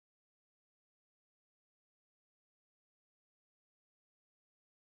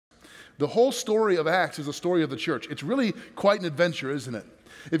The whole story of Acts is a story of the church. It's really quite an adventure, isn't it?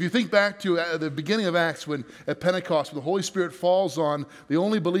 If you think back to the beginning of Acts, when at Pentecost, when the Holy Spirit falls on the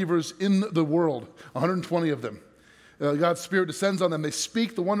only believers in the world, 120 of them, God's Spirit descends on them. They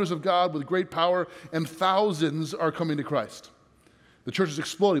speak the wonders of God with great power, and thousands are coming to Christ. The church is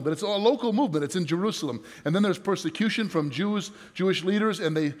exploding, but it's a local movement. It's in Jerusalem. And then there's Persecution from Jewish leaders,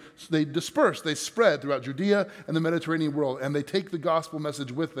 and they disperse. They spread throughout Judea and the Mediterranean world, and they take the gospel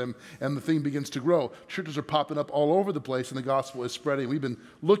message with them, and the thing begins to grow. Churches are popping up all over the place, and the gospel is spreading. We've been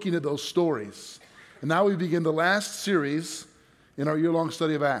looking at those stories. And now we begin the last series in our year-long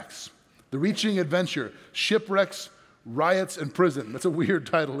study of Acts, The Reaching Adventure, Shipwrecks, Riots, and Prison. That's a weird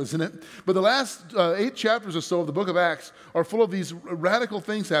title, isn't it? But the last 8 chapters or so of the book of Acts are full of these radical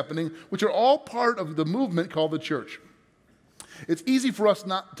things happening, which are all part of the movement called the church. It's easy for us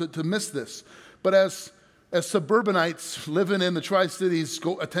not to miss this, but as suburbanites living in the Tri-Cities,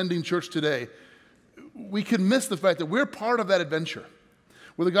 attending church today, we can miss the fact that we're part of that adventure.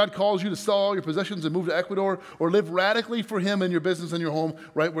 Whether God calls you to sell all your possessions and move to Ecuador, or live radically for Him in your business and your home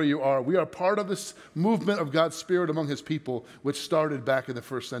right where you are. We are part of this movement of God's Spirit among His people, which started back in the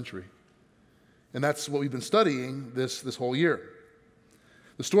first century. And that's what we've been studying this whole year.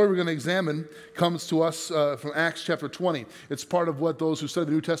 The story we're going to examine comes to us from Acts chapter 20. It's part of what those who study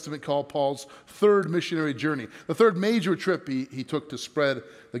the New Testament call Paul's third missionary journey, the third major trip he took to spread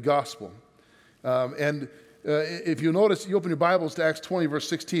the gospel. If you notice, you open your Bibles to Acts 20, verse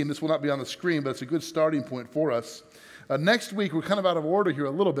 16. This will not be on the screen, but it's a good starting point for us. Next week, we're kind of out of order here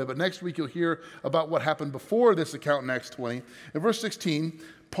a little bit, but next week you'll hear about what happened before this account in Acts 20. In verse 16,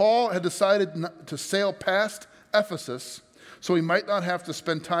 Paul had decided to sail past Ephesus so he might not have to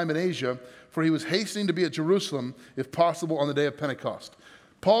spend time in Asia, for he was hastening to be at Jerusalem, if possible, on the day of Pentecost.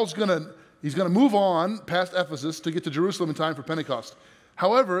 He's going to move on past Ephesus to get to Jerusalem in time for Pentecost.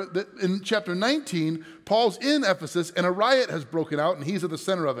 However, in chapter 19, Paul's in Ephesus, and a riot has broken out, and he's at the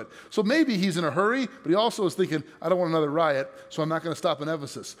center of it. So maybe he's in a hurry, but he also is thinking, I don't want another riot, so I'm not going to stop in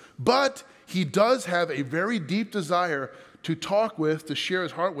Ephesus. But he does have a very deep desire to talk with, to share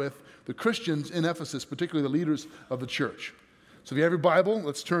his heart with the Christians in Ephesus, particularly the leaders of the church. So if you have your Bible,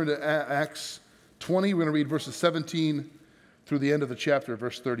 let's turn to Acts 20. We're going to read verses 17 through the end of the chapter,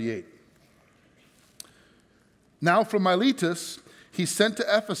 verse 38. Now from Miletus, he sent to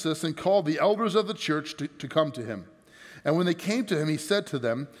Ephesus and called the elders of the church to come to him. And when they came to him, he said to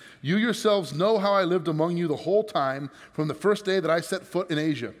them, You yourselves know how I lived among you the whole time from the first day that I set foot in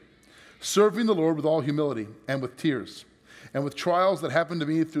Asia, serving the Lord with all humility and with tears, and with trials that happened to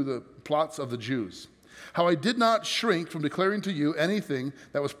me through the plots of the Jews. How I did not shrink from declaring to you anything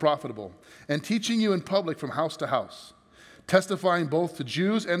that was profitable, and teaching you in public from house to house, testifying both to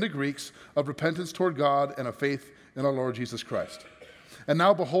Jews and to Greeks of repentance toward God and of faith in our Lord Jesus Christ. And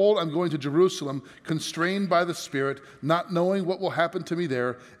now, behold, I'm going to Jerusalem, constrained by the Spirit, not knowing what will happen to me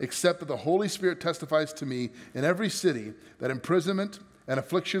there, except that the Holy Spirit testifies to me in every city that imprisonment and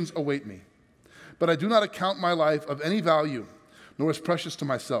afflictions await me. But I do not account my life of any value, nor as precious to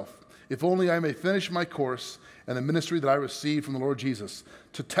myself, if only I may finish my course and the ministry that I received from the Lord Jesus,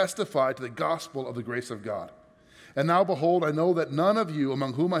 to testify to the gospel of the grace of God. And now, behold, I know that none of you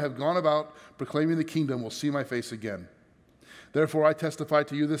among whom I have gone about proclaiming the kingdom will see my face again. Therefore I testify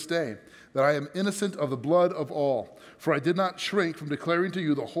to you this day that I am innocent of the blood of all, for I did not shrink from declaring to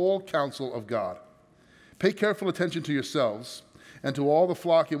you the whole counsel of God. Pay careful attention to yourselves and to all the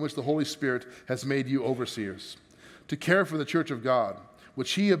flock in which the Holy Spirit has made you overseers, to care for the church of God,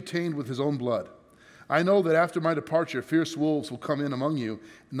 which he obtained with his own blood. I know that after my departure, fierce wolves will come in among you,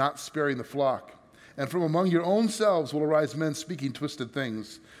 not sparing the flock. And from among your own selves will arise men speaking twisted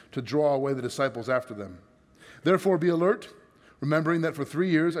things to draw away the disciples after them. Therefore be alert, remembering that for 3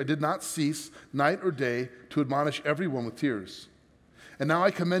 years I did not cease, night or day, to admonish everyone with tears. And now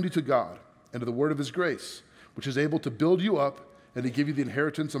I commend you to God and to the word of his grace, which is able to build you up and to give you the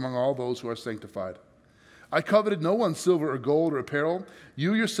inheritance among all those who are sanctified. I coveted no one's silver or gold or apparel.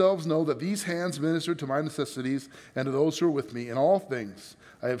 You yourselves know that these hands ministered to my necessities and to those who are with me. In all things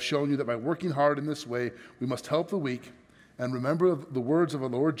I have shown you that by working hard in this way, we must help the weak and remember the words of our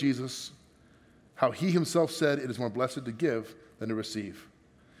Lord Jesus, how he himself said, it is more blessed to give than to receive.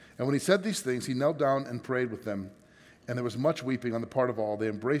 And when he said these things, he knelt down and prayed with them. And there was much weeping on the part of all. They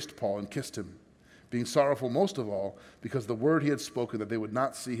embraced Paul and kissed him, being sorrowful most of all, because the word he had spoken that they would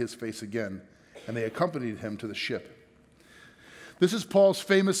not see his face again. And they accompanied him to the ship. This is Paul's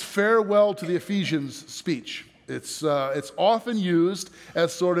famous farewell to the Ephesians speech. It's often used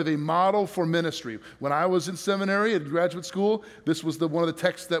as sort of a model for ministry. When I was in seminary and graduate school, this was one of the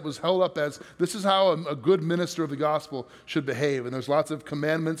texts that was held up as, this is how a good minister of the gospel should behave. And there's lots of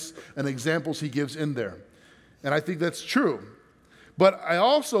commandments and examples he gives in there. And I think that's true. But I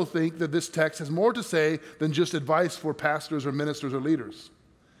also think that this text has more to say than just advice for pastors or ministers or leaders.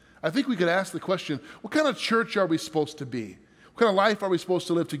 I think we could ask the question, what kind of church are we supposed to be? What kind of life are we supposed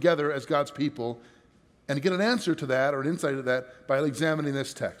to live together as God's people? And get an answer to that or an insight to that by examining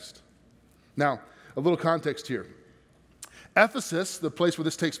this text. Now, a little context here. Ephesus, the place where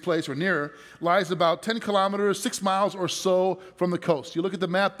this takes place, or near, lies about 10 kilometers, 6 miles or so from the coast. You look at the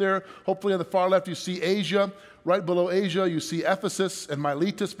map there, hopefully on the far left you see Asia. Right below Asia you see Ephesus and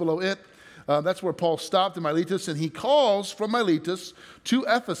Miletus below it. That's where Paul stopped in Miletus, and he calls from Miletus to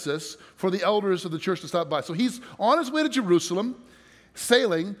Ephesus for the elders of the church to stop by. So he's on his way to Jerusalem,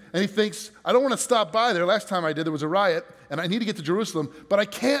 sailing, and he thinks, I don't want to stop by there. Last time I did, there was a riot, and I need to get to Jerusalem, but I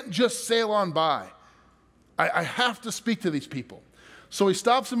can't just sail on by. I have to speak to these people. So he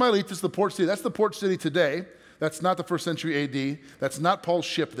stops in Miletus, the port city. That's the port city today. That's not the first century AD. That's not Paul's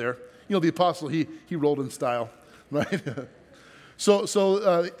ship there. You know, the apostle, he rolled in style, right? So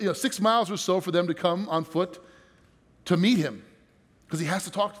 6 miles or so for them to come on foot to meet him, because he has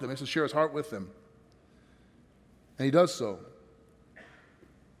to talk to them. He has to share his heart with them. And he does so.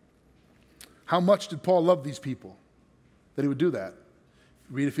 How much did Paul love these people that he would do that?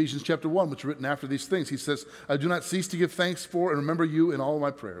 Read Ephesians chapter 1, which is written after these things. He says, I do not cease to give thanks for and remember you in all of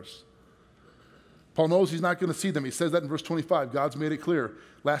my prayers. Paul knows he's not going to see them. He says that in verse 25. God's made it clear.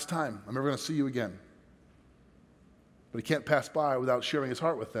 Last time, I'm never going to see you again. But he can't pass by without sharing his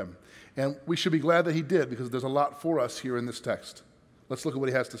heart with them. And we should be glad that he did, because there's a lot for us here in this text. Let's look at what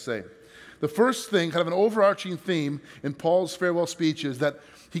he has to say. The first thing, kind of an overarching theme in Paul's farewell speech, is that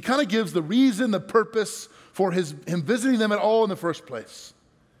he kind of gives the reason, the purpose for him visiting them at all in the first place.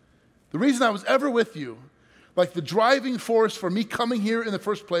 The reason I was ever with you, like the driving force for me coming here in the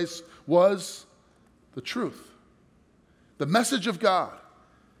first place, was the truth, the message of God.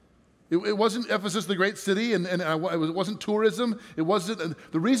 It wasn't Ephesus, the great city, and it wasn't tourism. It wasn't.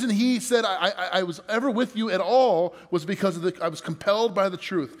 The reason he said I was ever with you at all was because I was compelled by the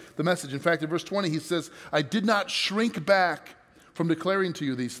truth, the message. In fact, in verse 20, he says, I did not shrink back from declaring to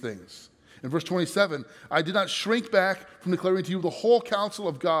you these things. In verse 27, I did not shrink back from declaring to you the whole counsel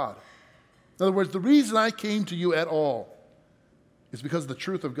of God. In other words, the reason I came to you at all is because of the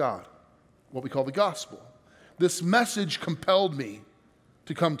truth of God, what we call the gospel. This message compelled me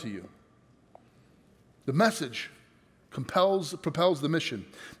to come to you. The message propels the mission.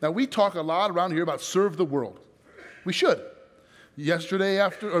 Now, we talk a lot around here about serve the world. We should. Yesterday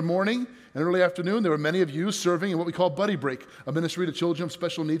morning and early afternoon, there were many of you serving in what we call Buddy Break, a ministry to children of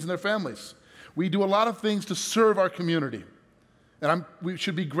special needs and their families. We do a lot of things to serve our community. And we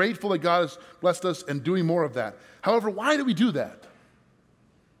should be grateful that God has blessed us in doing more of that. However, why do we do that?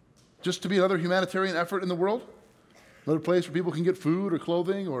 Just to be another humanitarian effort in the world? Another place where people can get food or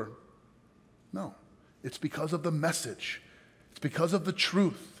clothing or... No. It's because of the message. It's because of the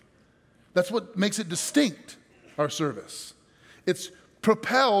truth. That's what makes it distinct, our service. It's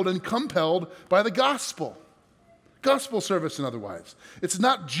propelled and compelled by the gospel. Gospel service, in other words. It's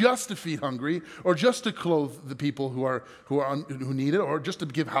not just to feed hungry or just to clothe the people who need it, or just to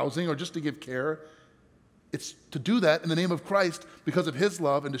give housing or just to give care. It's to do that in the name of Christ because of his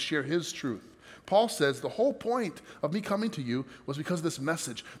love and to share his truth. Paul says the whole point of me coming to you was because of this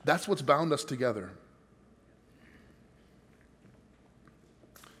message. That's what's bound us together.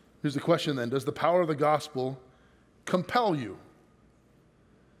 Here's the question then. Does the power of the gospel compel you?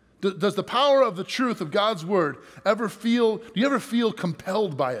 Does the power of the truth of God's word do you ever feel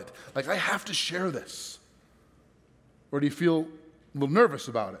compelled by it? Like, I have to share this. Or do you feel a little nervous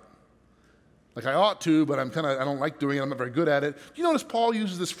about it? Like, I ought to, but I don't like doing it. I'm not very good at it. Do you notice Paul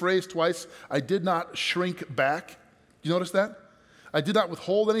uses this phrase twice? I did not shrink back. Do you notice that? I did not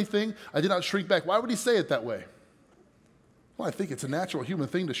withhold anything. I did not shrink back. Why would he say it that way? Well, I think it's a natural human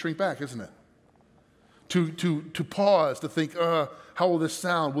thing to shrink back, isn't it? To pause, to think, how will this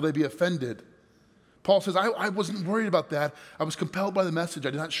sound? Will they be offended? Paul says, I wasn't worried about that. I was compelled by the message.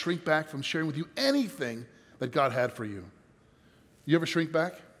 I did not shrink back from sharing with you anything that God had for you. You ever shrink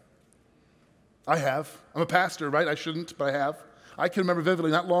back? I have. I'm a pastor, right? I shouldn't, but I have. I can remember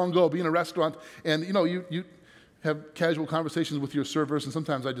vividly, not long ago, being in a restaurant, and you have casual conversations with your servers, and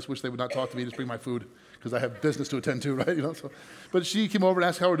sometimes I just wish they would not talk to me, just bring my food, because I have business to attend to, right? But she came over and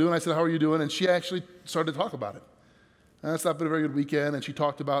asked how we're doing. I said, how are you doing? And she actually started to talk about it. And it's not been a very good weekend, and she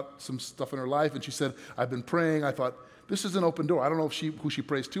talked about some stuff in her life, and she said, I've been praying. I thought, this is an open door. I don't know who she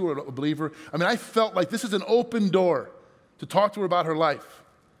prays to or a believer. I mean, I felt like this is an open door to talk to her about her life.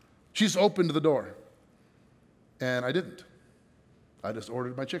 She's opened the door. And I didn't. I just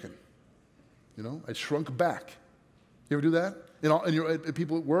ordered my chicken. I shrunk back. You ever do that?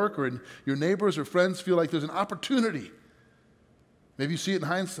 People at work or in your neighbors or friends feel like there's an opportunity. Maybe you see it in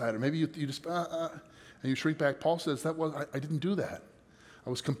hindsight, or maybe you just, and you shrink back. Paul says, I didn't do that. I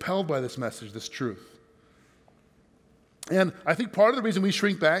was compelled by this message, this truth. And I think part of the reason we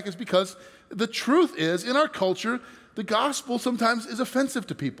shrink back is because the truth is, in our culture, the gospel sometimes is offensive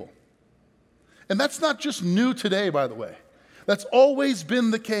to people. And that's not just new today, by the way. That's always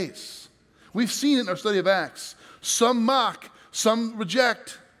been the case. We've seen it in our study of Acts. Some mock, some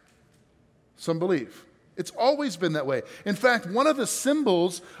reject, some believe. It's always been that way. In fact, one of the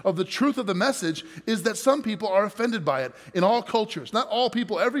symbols of the truth of the message is that some people are offended by it in all cultures. Not all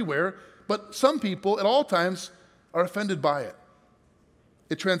people everywhere, but some people at all times are offended by it.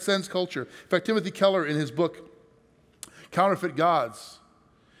 It transcends culture. In fact, Timothy Keller, in his book, Counterfeit Gods,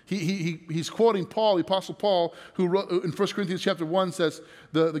 he's quoting Paul, the Apostle Paul, who wrote in 1 Corinthians chapter 1 says,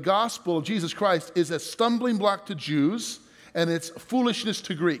 the gospel of Jesus Christ is a stumbling block to Jews and it's foolishness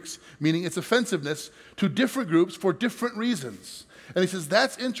to Greeks, meaning it's offensiveness to different groups for different reasons. And he says,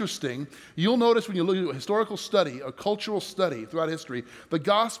 that's interesting. You'll notice when you look at a historical study, a cultural study throughout history, the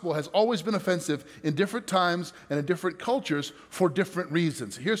gospel has always been offensive in different times and in different cultures for different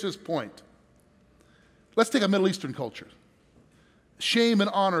reasons. Here's his point. Let's take a Middle Eastern culture. Shame and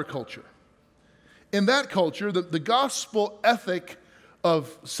honor culture. In that culture, the gospel ethic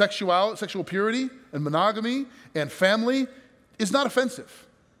of sexual purity and monogamy and family is not offensive.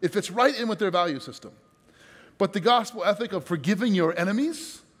 It fits right in with their value system. But the gospel ethic of forgiving your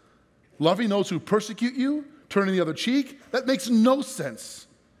enemies, loving those who persecute you, turning the other cheek, that makes no sense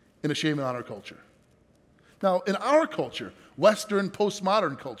in a shame and honor culture. Now, in our culture, Western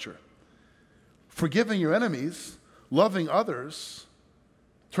postmodern culture, forgiving your enemies, loving others,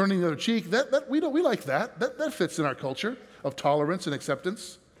 turning the other cheek, we like that. That fits in our culture of tolerance and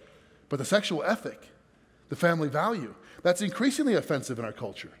acceptance. But the sexual ethic, the family value, that's increasingly offensive in our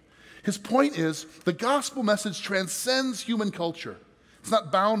culture. His point is the gospel message transcends human culture. It's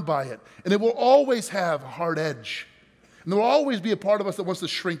not bound by it. And it will always have a hard edge. And there will always be a part of us that wants to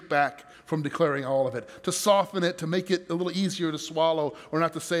shrink back from declaring all of it, to soften it, to make it a little easier to swallow or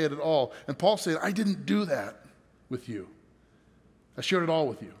not to say it at all. And Paul's saying, I didn't do that with you. I shared it all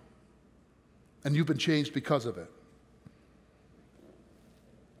with you. And you've been changed because of it.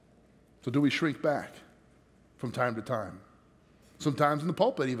 So do we shrink back from time to time? Sometimes in the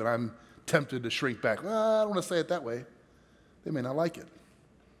pulpit even, I'm tempted to shrink back. Well, I don't want to say it that way. They may not like it.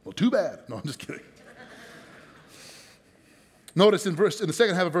 Well, too bad. No, I'm just kidding. Notice in the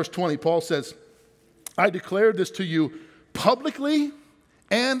second half of verse 20, Paul says, I declared this to you publicly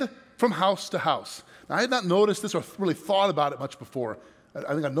and from house to house. Now, I had not noticed this or really thought about it much before.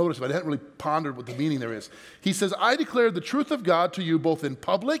 I think I've noticed it, but I hadn't really pondered what the meaning there is. He says, I declared the truth of God to you both in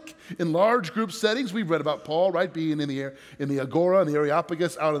public, in large group settings. We've read about Paul, right, being in the agora, in the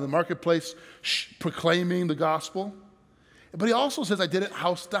Areopagus, out in the marketplace, proclaiming the gospel. But he also says, I did it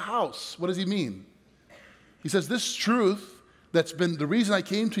house to house. What does he mean? He says, this truth that's been the reason I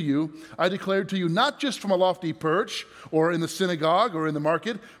came to you, I declared to you not just from a lofty perch or in the synagogue or in the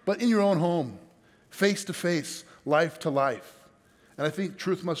market, but in your own home, face to face, life to life. And I think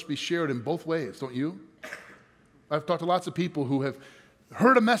truth must be shared in both ways, don't you? I've talked to lots of people who have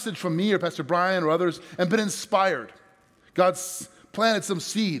heard a message from me or Pastor Brian or others and been inspired. God's planted some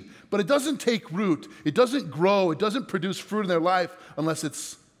seed, but it doesn't take root. It doesn't grow. It doesn't produce fruit in their life unless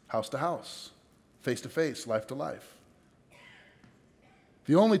it's house to house, face to face, life to life.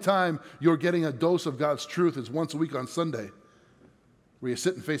 The only time you're getting a dose of God's truth is once a week on Sunday, where you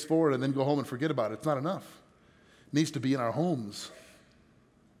sit and face forward and then go home and forget about it. It's not enough. It needs to be in our homes,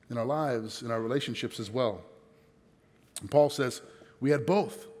 in our lives, in our relationships as well. And Paul says, we had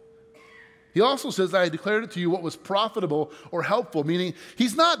both. He also says that I declared it to you what was profitable or helpful, meaning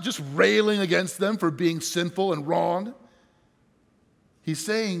he's not just railing against them for being sinful and wrong. He's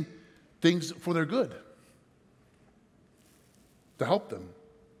saying things for their good, to help them.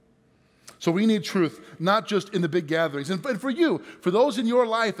 So we need truth, not just in the big gatherings. And for you, for those in your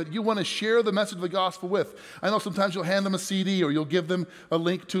life that you want to share the message of the gospel with, I know sometimes you'll hand them a CD or you'll give them a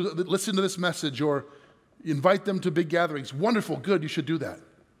link to listen to this message or invite them to big gatherings. Wonderful, good, you should do that.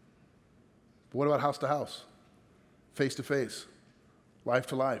 But what about house to house, face to face, life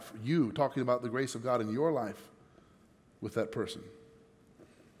to life? You talking about the grace of God in your life with that person.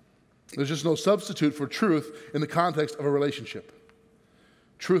 There's just no substitute for truth in the context of a relationship.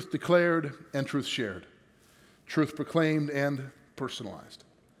 Truth declared and truth shared. Truth proclaimed and personalized.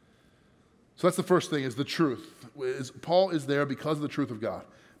 So that's the first thing, is the truth. Paul is there because of the truth of God.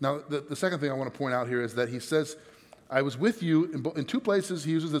 Now, the second thing I want to point out here is that he says, I was with you, in two places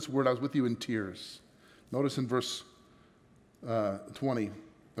he uses this word, I was with you in tears. Notice in verse 20,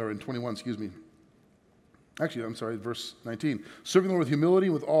 or in 21, excuse me. Actually, I'm sorry, verse 19. Serving the Lord with humility,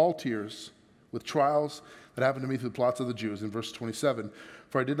 with all tears, with trials that happened to me through the plots of the Jews. In verse 27,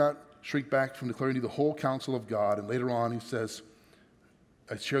 for I did not shrink back from declaring to you the whole counsel of God. And later on he says,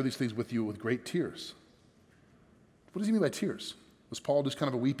 I share these things with you with great tears. What does he mean by tears? Was Paul just kind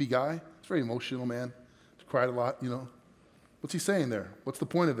of a weepy guy? He's a very emotional man. He cried a lot, What's he saying there? What's the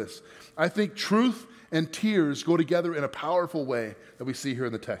point of this? I think truth and tears go together in a powerful way that we see here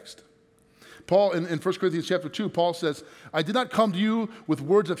in the text. Paul, in 1 Corinthians chapter 2, Paul says, I did not come to you with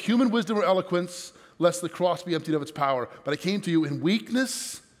words of human wisdom or eloquence, lest the cross be emptied of its power, but I came to you in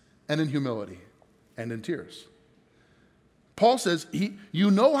weakness and in humility and in tears. Paul says,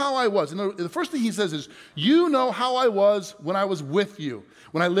 you know how I was. And the first thing he says is, you know how I was when I was with you,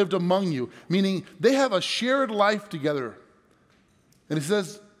 when I lived among you, meaning they have a shared life together. And he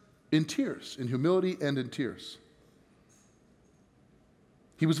says, in tears, in humility and in tears.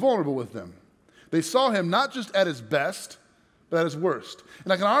 He was vulnerable with them. They saw him not just at his best, but at his worst. And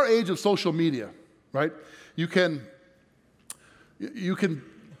like in our age of social media, right? You can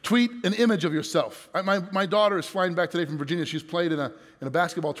tweet an image of yourself. My daughter is flying back today from Virginia. She's played in a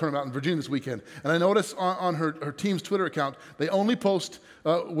basketball tournament out in Virginia this weekend. And I noticed on her team's Twitter account, they only post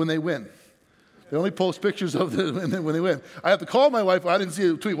when they win. They only post pictures of when they win. I have to call my wife. I didn't see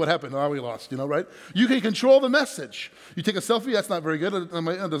a tweet. What happened? Oh, we lost, right? You can control the message. You take a selfie. That's not very good.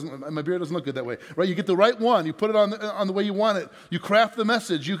 My beard doesn't look good that way, right? You get the right one. You put it on the way you want it. You craft the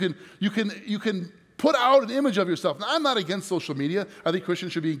message. You can put out an image of yourself. Now, I'm not against social media. I think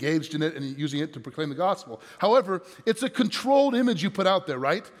Christians should be engaged in it and using it to proclaim the gospel. However, it's a controlled image you put out there,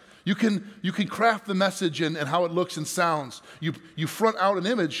 right? You can craft the message and how it looks and sounds. You front out an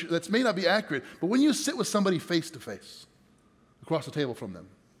image that may not be accurate, but when you sit with somebody face to face, across the table from them,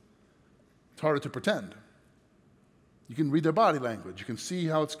 it's harder to pretend. You can read their body language. You can see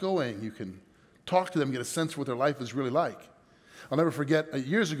how it's going. You can talk to them, get a sense for what their life is really like. I'll never forget,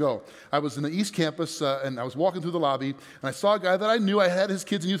 years ago, I was in the East Campus, and I was walking through the lobby, and I saw a guy that I knew. I had his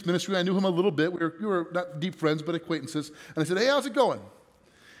kids in youth ministry. I knew him a little bit. We were not deep friends, but acquaintances. And I said, hey, how's it going?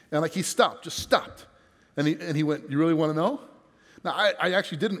 And he stopped, just stopped. And he went, you really want to know? Now, I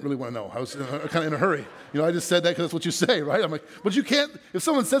actually didn't really want to know. I was kind of in a hurry. I just said that because that's what you say, right? I'm like, but you can't, if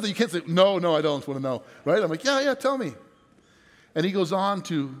someone says that, you can't say, no, I don't want to know, right? I'm like, yeah, tell me. And he goes on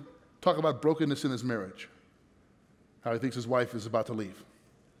to talk about brokenness in his marriage, how he thinks his wife is about to leave,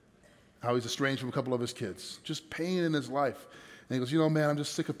 how he's estranged from a couple of his kids, just pain in his life. And he goes, man, I'm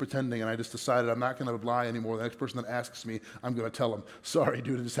just sick of pretending, and I just decided I'm not going to lie anymore. The next person that asks me, I'm going to tell them, sorry,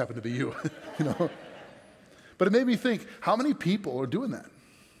 dude, it just happened to be you. But it made me think, how many people are doing that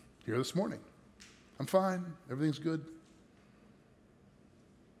here this morning? I'm fine. Everything's good.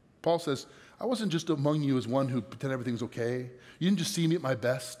 Paul says, I wasn't just among you as one who pretended everything's okay. You didn't just see me at my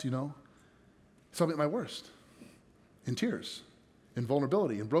best, You saw me at my worst, in tears, in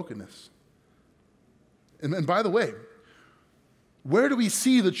vulnerability, in brokenness. And by the way, where do we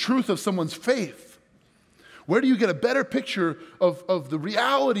see the truth of someone's faith? Where do you get a better picture of the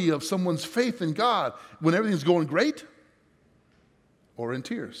reality of someone's faith in God? When everything's going great, or in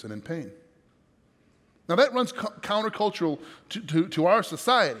tears and in pain? Now that runs countercultural to our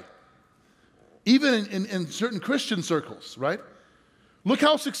society. Even in certain Christian circles, right? Look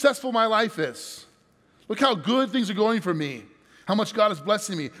how successful my life is. Look how good things are going for me. How much God is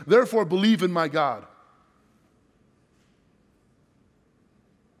blessing me. Therefore, believe in my God.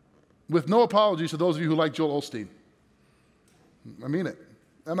 With no apologies to those of you who like Joel Osteen. I mean it.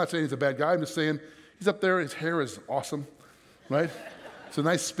 I'm not saying he's a bad guy. I'm just saying he's up there. His hair is awesome, right? It's a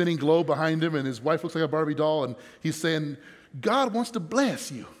nice spinning globe behind him, and his wife looks like a Barbie doll, and he's saying, God wants to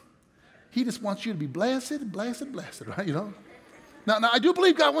bless you. He just wants you to be blessed, right? Now, I do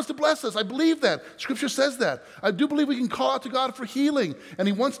believe God wants to bless us. I believe that. Scripture says that. I do believe we can call out to God for healing, and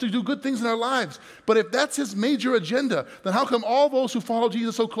He wants to do good things in our lives. But if that's His major agenda, then how come all those who follow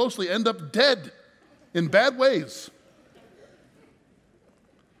Jesus so closely end up dead in bad ways?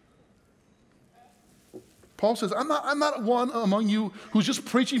 Paul says, I'm not one among you who's just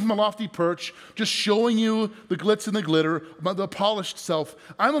preaching from a lofty perch, just showing you the glitz and the glitter, the polished self.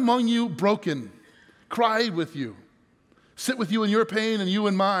 I'm among you broken, cried with you, sit with you in your pain and you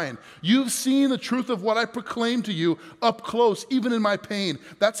in mine. You've seen the truth of what I proclaim to you up close, even in my pain.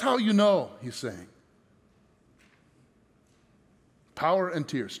 That's how you know, he's saying. Power and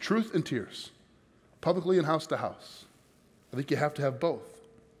tears, truth and tears, publicly and house to house. I think you have to have both.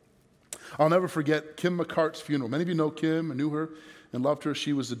 I'll never forget Kim McCart's funeral. Many of you know Kim and knew her and loved her.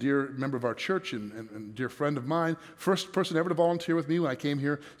 She was a dear member of our church and a dear friend of mine. First person ever to volunteer with me when I came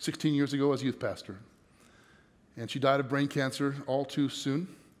here 16 years ago as youth pastor. And she died of brain cancer all too soon.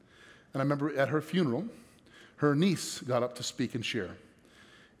 And I remember at her funeral, her niece got up to speak and share.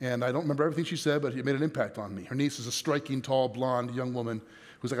 And I don't remember everything she said, but it made an impact on me. Her niece is a striking, tall, blonde young woman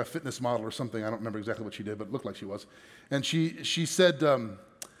who's like a fitness model or something. I don't remember exactly what she did, but it looked like she was. And she said,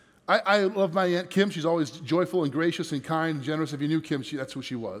 I love my Aunt Kim. She's always joyful and gracious and kind and generous. If you knew Kim, that's who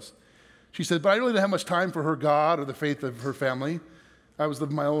she was. She said, but I really didn't have much time for her God or the faith of her family. I was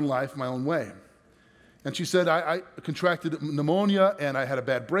living my own life, my own way. And she said, I contracted pneumonia, and I had a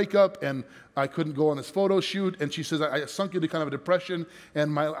bad breakup, and I couldn't go on this photo shoot. And she says, I sunk into kind of a depression,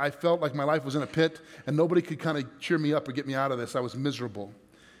 and I felt like my life was in a pit, and nobody could kind of cheer me up or get me out of this. I was miserable.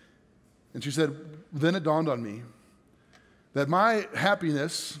 And she said, then it dawned on me that my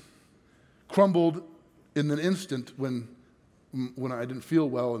happiness crumbled in an instant when I didn't feel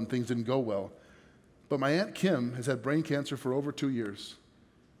well and things didn't go well. But my Aunt Kim has had brain cancer for over 2 years.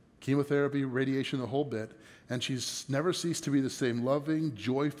 Chemotherapy, radiation, the whole bit. And she's never ceased to be the same loving,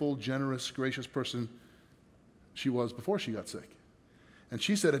 joyful, generous, gracious person she was before she got sick. And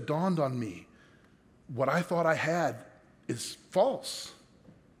she said, it dawned on me, what I thought I had is false.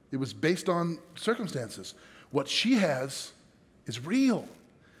 It was based on circumstances. What she has is real.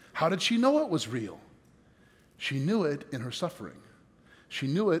 How did she know it was real? She knew it in her suffering. She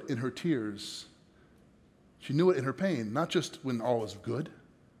knew it in her tears. She knew it in her pain, not just when all was good.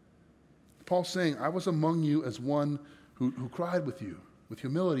 Paul's saying, I was among you as one who cried with you, with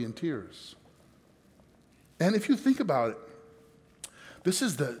humility and tears. And if you think about it, this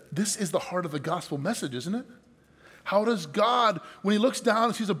is the heart of the gospel message, isn't it? How does God, when he looks down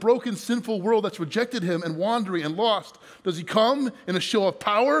and sees a broken, sinful world that's rejected him and wandering and lost, does he come in a show of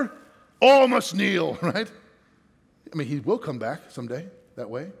power? All must kneel, right? I mean, he will come back someday that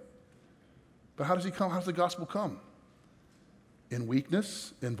way. But how does he come? How does the gospel come? In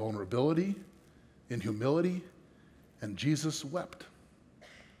weakness, in vulnerability, in humility, and Jesus wept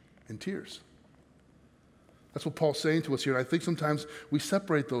in tears. That's what Paul's saying to us here. And I think sometimes we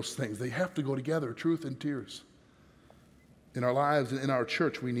separate those things. They have to go together, truth and tears. In our lives and in our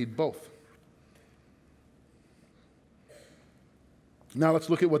church, we need both. Now let's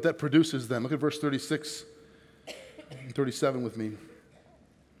look at what that produces then. Look at verse 36 and 37 with me.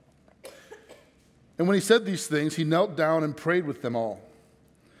 And when he said these things, he knelt down and prayed with them all.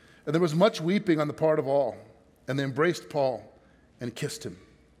 And there was much weeping on the part of all. And they embraced Paul and kissed him.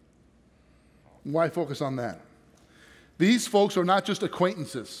 Why focus on that? These folks are not just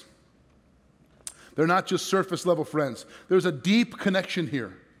acquaintances. They're not just surface level friends. There's a deep connection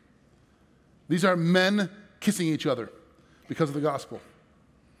here. These are men kissing each other because of the gospel.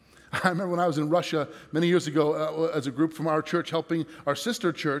 I remember when I was in Russia many years ago as a group from our church helping our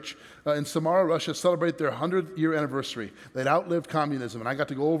sister church in Samara, Russia, celebrate their 100th-year anniversary. They'd outlived communism, and I got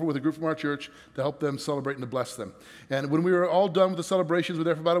to go over with a group from our church to help them celebrate and to bless them. And when we were all done with the celebrations, we were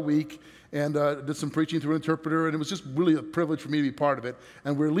there for about a week and did some preaching through an interpreter, and it was just really a privilege for me to be part of it.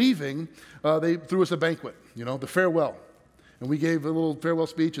 And we're leaving, they threw us a banquet, the farewell. And we gave a little farewell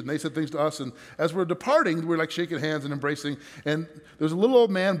speech, and they said things to us. And as we're departing, we're like shaking hands and embracing. And there was a little old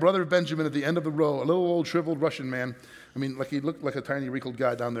man, brother of Benjamin, at the end of the row, a little old shriveled Russian man. I mean, like he looked like a tiny wrinkled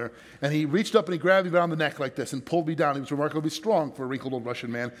guy down there. And he reached up and he grabbed me around the neck like this and pulled me down. He was remarkably strong for a wrinkled old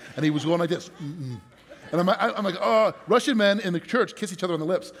Russian man. And he was going like this. Mm-mm. And I'm like, oh, Russian men in the church kiss each other on the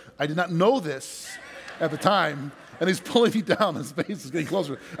lips. I did not know this at the time. And he's pulling me down. His face is getting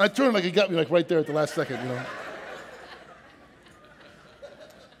closer. And I turned like he got me like right there at the last second,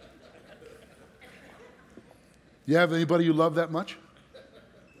 You have anybody you love that much?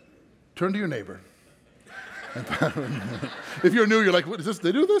 Turn to your neighbor. If you're new, you're like, what is this?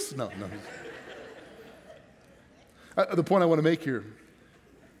 They do this? No. The point I want to make here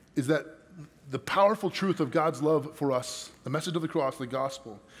is that the powerful truth of God's love for us, the message of the cross, the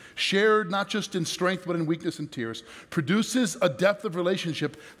gospel, shared not just in strength but in weakness and tears, produces a depth of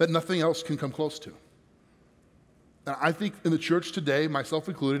relationship that nothing else can come close to. And I think in the church today, myself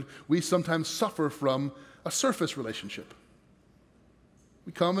included, we sometimes suffer from a surface relationship.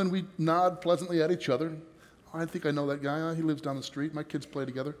 We come and we nod pleasantly at each other. Oh, I think I know that guy. Oh, he lives down the street. My kids play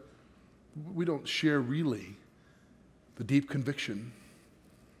together. We don't share really the deep conviction,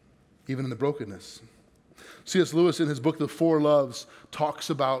 even in the brokenness. C.S. Lewis, in his book, The Four Loves, talks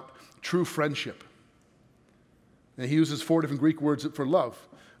about true friendship. And he uses 4 different Greek words for love.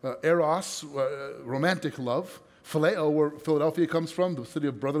 Eros, romantic love. Phileo, where Philadelphia comes from, the city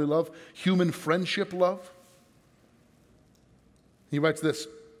of brotherly love. Human friendship love. He writes this: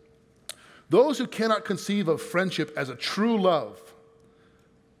 those who cannot conceive of friendship as a true love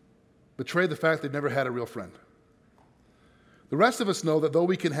betray the fact they've never had a real friend. The rest of us know that though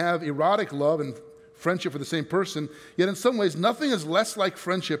we can have erotic love and friendship for the same person, yet in some ways nothing is less like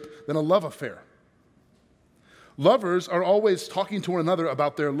friendship than a love affair. Lovers are always talking to one another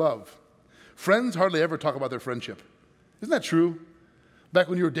about their love. Friends hardly ever talk about their friendship. Isn't that true? Back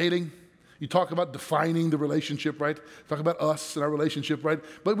when you were dating, you talk about defining the relationship, right? Talk about us and our relationship, right?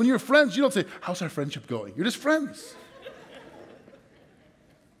 But when you're friends, you don't say, how's our friendship going? You're just friends.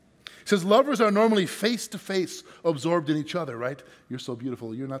 He says lovers are normally face-to-face, absorbed in each other, right? You're so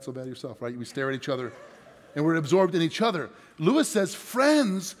beautiful. You're not so bad yourself, right? We stare at each other, and we're absorbed in each other. Lewis says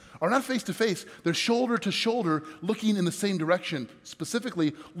friends are not face-to-face. They're shoulder-to-shoulder, looking in the same direction,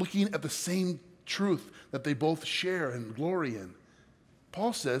 specifically looking at the same truth that they both share and glory in.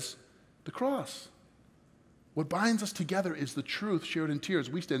 Paul says the cross. What binds us together is the truth shared in tears.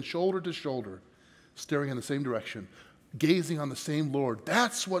 We stand shoulder to shoulder, staring in the same direction, gazing on the same Lord.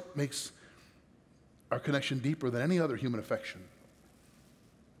 That's what makes our connection deeper than any other human affection.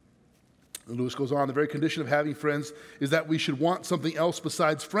 And Lewis goes on, the very condition of having friends is that we should want something else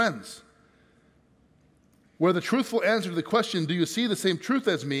besides friends. Where the truthful answer to the question, do you see the same truth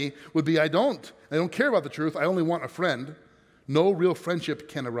as me, would be, I don't. I don't care about the truth. I only want a friend. No real friendship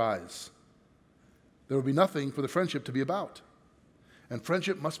can arise. There will be nothing for the friendship to be about. And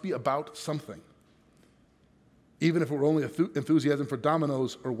friendship must be about something. Even if it were only enthusiasm for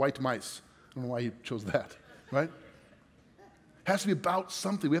dominoes or white mice. I don't know why he chose that, right? It has to be about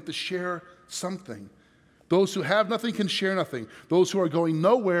something. We have to share something. Those who have nothing can share nothing. Those who are going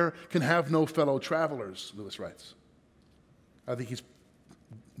nowhere can have no fellow travelers, Lewis writes. I think he's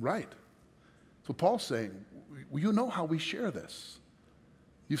right. So Paul's saying, well, you know how we share this.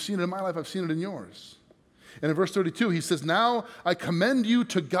 You've seen it in my life, I've seen it in yours. And in verse 32, he says, now I commend you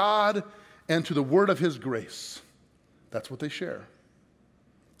to God and to the word of his grace. That's what they share.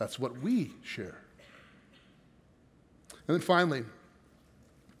 That's what we share. And then finally,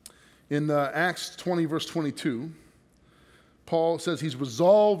 in Acts 20, verse 22, Paul says he's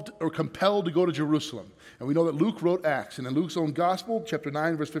resolved or compelled to go to Jerusalem. And we know that Luke wrote Acts. And in Luke's own gospel, chapter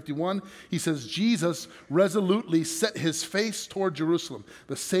 9, verse 51, he says, Jesus resolutely set his face toward Jerusalem.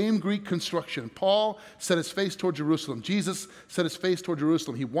 The same Greek construction. Paul set his face toward Jerusalem. Jesus set his face toward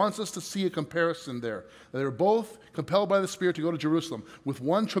Jerusalem. He wants us to see a comparison there. They were both compelled by the Spirit to go to Jerusalem, with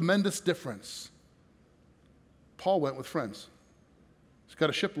one tremendous difference. Paul went with friends. He's got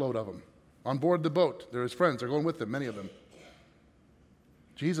a shipload of them. On board the boat, they're his friends. They're going with him, many of them.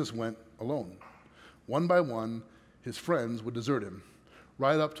 Jesus went alone. One by one, his friends would desert him,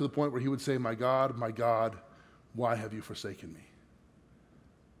 right up to the point where he would say, my God, why have you forsaken me?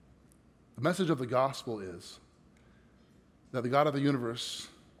 The message of the gospel is that the God of the universe,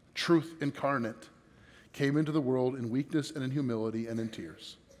 truth incarnate, came into the world in weakness and in humility and in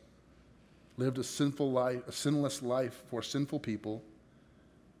tears, lived a sinful life, a sinless life for sinful people,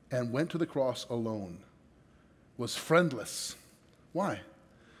 and went to the cross alone, was friendless. Why?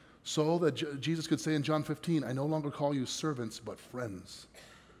 So that Jesus could say in John 15, I no longer call you servants, but friends.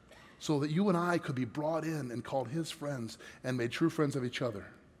 So that you and I could be brought in and called his friends and made true friends of each other.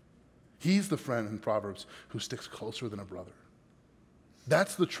 He's the friend in Proverbs who sticks closer than a brother.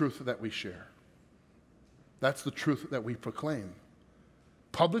 That's the truth that we share. That's the truth that we proclaim,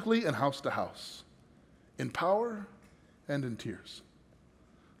 publicly and house to house, in power and in tears.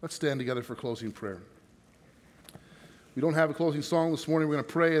 Let's stand together for closing prayer. We don't have a closing song this morning. We're going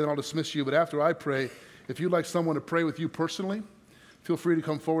to pray, and then I'll dismiss you. But after I pray, if you'd like someone to pray with you personally, feel free to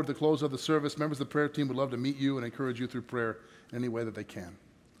come forward at the close of the service. Members of the prayer team would love to meet you and encourage you through prayer in any way that they can.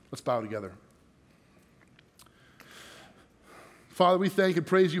 Let's bow together. Father, we thank and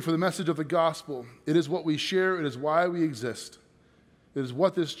praise you for the message of the gospel. It is what we share. It is why we exist. It is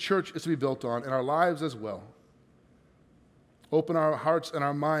what this church is to be built on, and our lives as well. Open our hearts and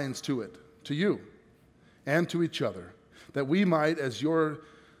our minds to it, to you, and to each other, that we might, as your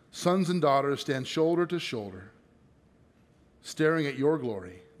sons and daughters, stand shoulder to shoulder, staring at your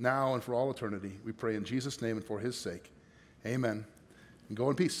glory, now and for all eternity. We pray in Jesus' name and for his sake. Amen. And go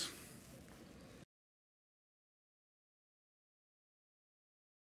in peace.